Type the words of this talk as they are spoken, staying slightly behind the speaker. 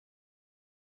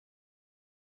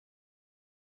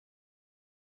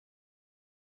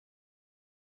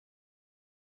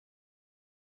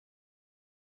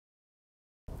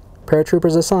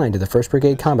Paratroopers assigned to the 1st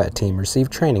Brigade Combat Team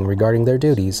received training regarding their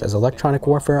duties as Electronic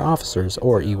Warfare Officers,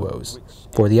 or EWOs,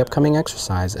 for the upcoming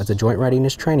exercise at the Joint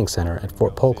Readiness Training Center at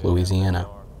Fort Polk, Louisiana.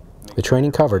 The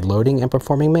training covered loading and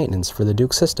performing maintenance for the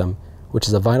Duke system, which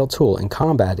is a vital tool in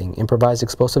combating improvised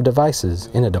explosive devices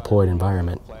in a deployed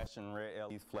environment.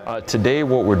 Today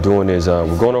what we're doing is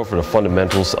we're going over the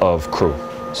fundamentals of crew.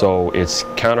 So it's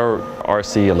counter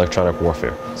RC electronic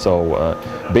warfare. So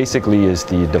basically is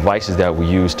the devices that we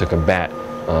use to combat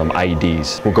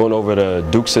IEDs. We're going over the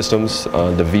Duke systems,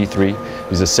 the V3.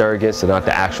 These are surrogates, they're not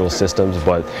the actual systems,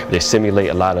 but they simulate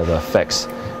a lot of the effects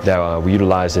that we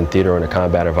utilize in theater and a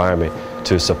combat environment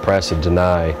to suppress and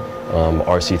deny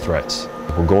RC threats.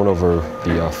 We're going over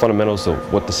the fundamentals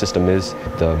of what the system is,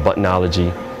 the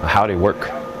buttonology, how they work,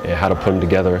 and how to put them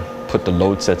together, put the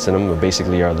load sets in them, that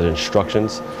basically are the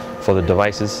instructions for the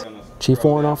devices. Chief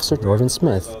Warrant Officer Norvin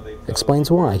Smith explains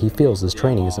why he feels this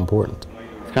training is important.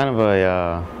 It's kind of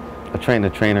a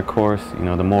train-the-trainer course. You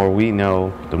know, the more we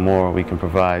know, the more we can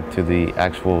provide to the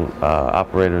actual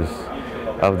operators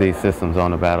of these systems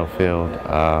on the battlefield,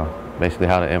 basically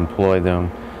how to employ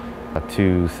them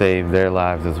to save their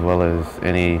lives as well as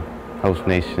any host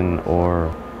nation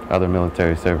or other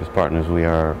military service partners we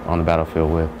are on the battlefield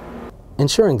with.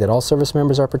 Ensuring that all service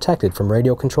members are protected from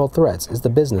radio-controlled threats is the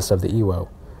business of the EWO.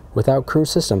 Without crew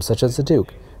systems such as the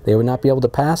Duke, they would not be able to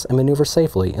pass and maneuver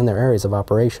safely in their areas of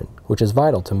operation, which is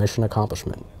vital to mission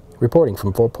accomplishment. Reporting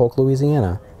from Fort Polk,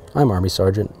 Louisiana, I'm Army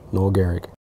Sergeant Noel Gehrig.